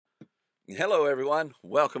Hello, everyone.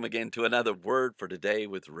 Welcome again to another Word for Today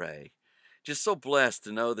with Ray. Just so blessed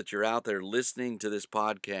to know that you're out there listening to this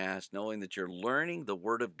podcast, knowing that you're learning the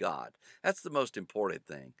Word of God. That's the most important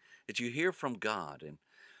thing, that you hear from God. And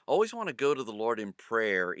always want to go to the Lord in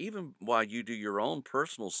prayer, even while you do your own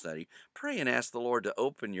personal study. Pray and ask the Lord to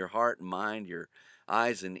open your heart and mind, your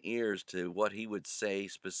eyes and ears to what He would say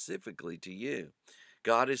specifically to you.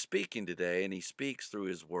 God is speaking today, and He speaks through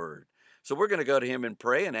His Word. So we're going to go to Him and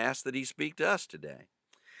pray and ask that He speak to us today.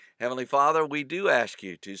 Heavenly Father, we do ask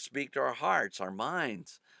you to speak to our hearts, our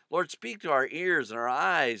minds. Lord, speak to our ears and our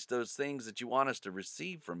eyes, those things that you want us to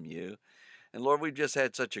receive from you. And Lord, we've just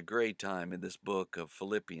had such a great time in this book of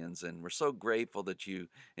Philippians, and we're so grateful that you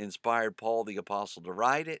inspired Paul the Apostle to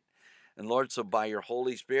write it. And Lord, so by your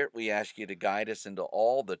Holy Spirit, we ask you to guide us into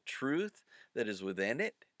all the truth that is within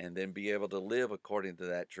it, and then be able to live according to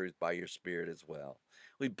that truth by your Spirit as well.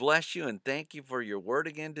 We bless you and thank you for your word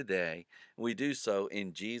again today. We do so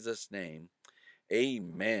in Jesus' name.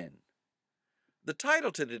 Amen. The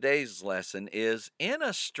title to today's lesson is In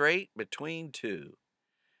a Strait Between Two,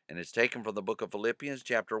 and it's taken from the book of Philippians,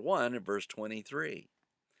 chapter 1, and verse 23.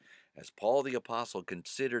 As Paul the Apostle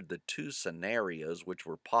considered the two scenarios which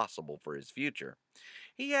were possible for his future,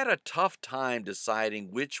 he had a tough time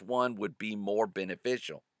deciding which one would be more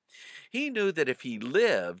beneficial. He knew that if he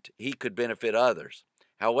lived, he could benefit others.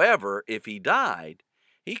 However, if he died,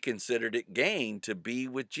 he considered it gain to be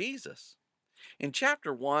with Jesus. In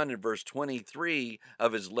chapter 1 and verse 23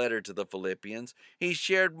 of his letter to the Philippians, he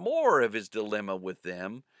shared more of his dilemma with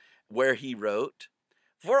them, where he wrote,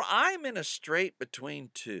 "For I'm in a strait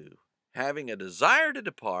between two, having a desire to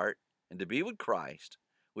depart and to be with Christ,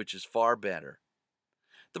 which is far better."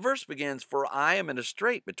 The verse begins, "For I am in a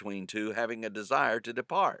strait between two, having a desire to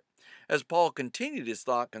depart." As Paul continued his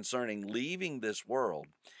thought concerning leaving this world,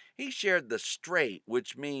 he shared the strait,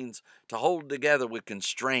 which means to hold together with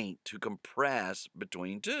constraint, to compress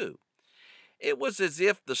between two. It was as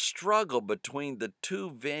if the struggle between the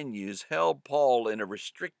two venues held Paul in a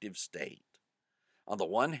restrictive state. On the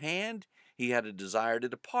one hand, he had a desire to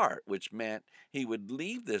depart, which meant he would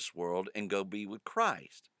leave this world and go be with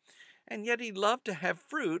Christ. And yet he loved to have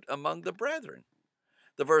fruit among the brethren.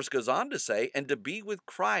 The verse goes on to say, "and to be with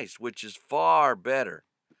Christ, which is far better."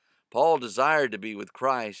 Paul desired to be with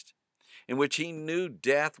Christ, in which he knew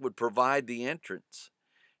death would provide the entrance.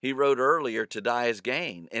 He wrote earlier to die is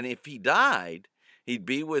gain, and if he died, he'd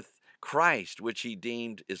be with Christ, which he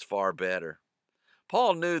deemed is far better.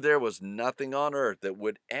 Paul knew there was nothing on earth that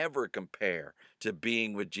would ever compare to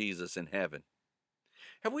being with Jesus in heaven.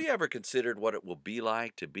 Have we ever considered what it will be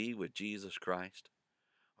like to be with Jesus Christ?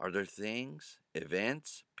 Are there things,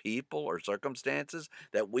 events, people, or circumstances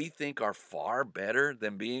that we think are far better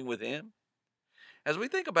than being with Him? As we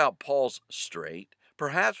think about Paul's strait,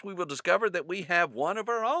 perhaps we will discover that we have one of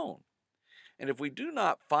our own. And if we do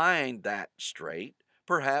not find that strait,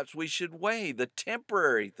 perhaps we should weigh the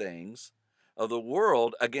temporary things of the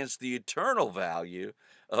world against the eternal value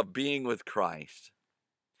of being with Christ.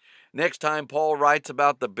 Next time, Paul writes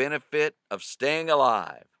about the benefit of staying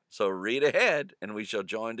alive. So read ahead, and we shall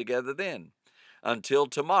join together then. Until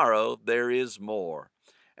tomorrow, there is more.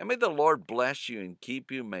 And may the Lord bless you and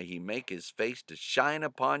keep you. May He make His face to shine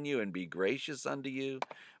upon you and be gracious unto you.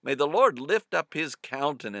 May the Lord lift up His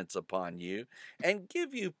countenance upon you and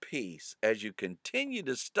give you peace as you continue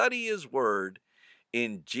to study His Word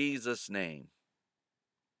in Jesus' name.